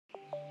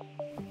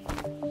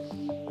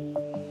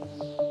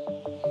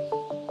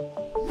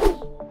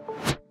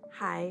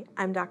Hi,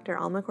 I'm Dr.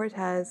 Alma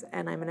Cortes,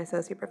 and I'm an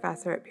associate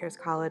professor at Pierce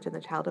College in the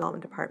Child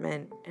Development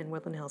Department in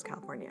Woodland Hills,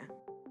 California.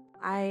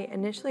 I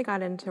initially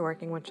got into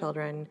working with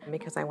children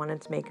because I wanted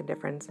to make a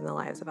difference in the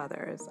lives of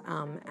others.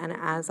 And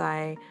as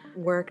I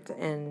worked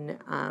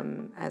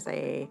as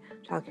a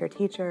childcare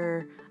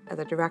teacher, as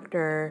a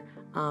director,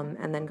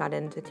 and then got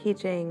into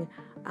teaching,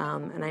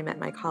 and I met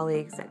my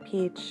colleagues at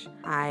Peach,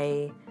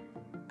 I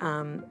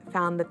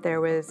found that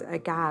there was a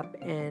gap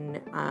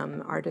in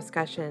our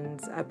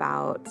discussions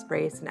about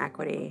race and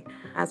equity.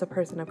 As a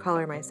person of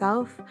color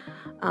myself,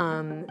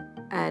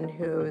 and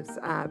whose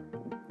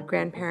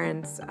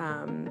grandparents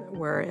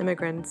were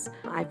immigrants,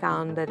 I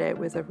found that it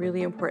was a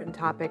really important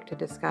topic to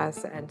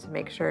discuss and to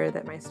make sure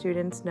that my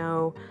students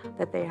know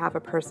that they have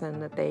a person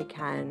that they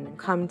can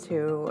come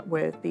to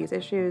with these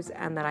issues,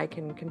 and that I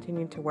can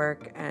continue to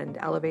work and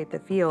elevate the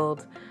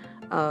field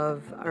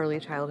of early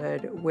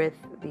childhood with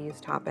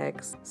these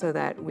topics so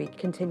that we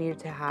continue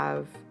to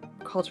have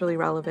culturally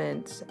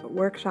relevant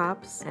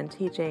workshops and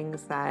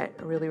teachings that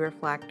really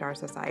reflect our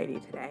society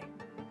today.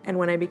 And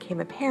when I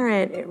became a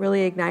parent, it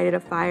really ignited a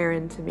fire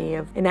into me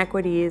of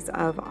inequities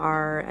of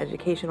our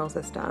educational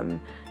system.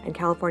 And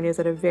California is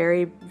at a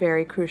very,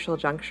 very crucial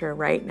juncture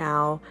right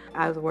now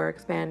as we're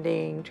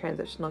expanding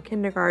transitional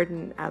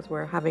kindergarten, as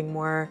we're having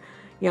more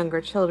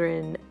younger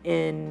children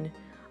in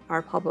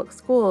our public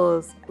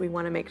schools. We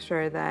want to make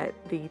sure that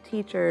the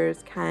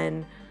teachers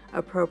can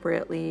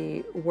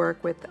appropriately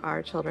work with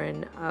our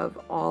children of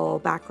all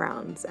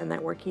backgrounds, and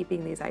that we're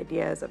keeping these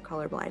ideas of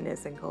color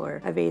blindness and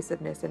color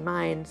evasiveness in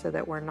mind, so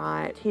that we're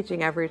not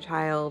teaching every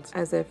child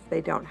as if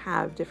they don't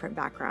have different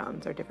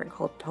backgrounds or different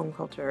home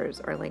cultures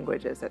or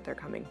languages that they're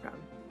coming from.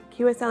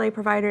 QSLA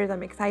providers,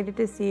 I'm excited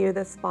to see you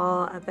this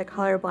fall at the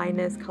color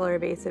blindness, color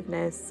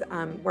evasiveness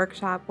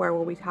workshop, where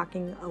we'll be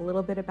talking a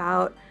little bit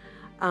about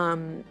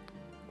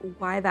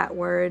why that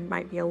word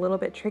might be a little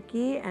bit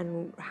tricky,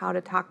 and how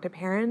to talk to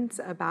parents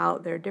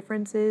about their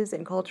differences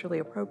in culturally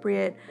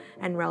appropriate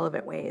and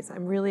relevant ways.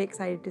 I'm really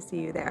excited to see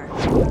you there.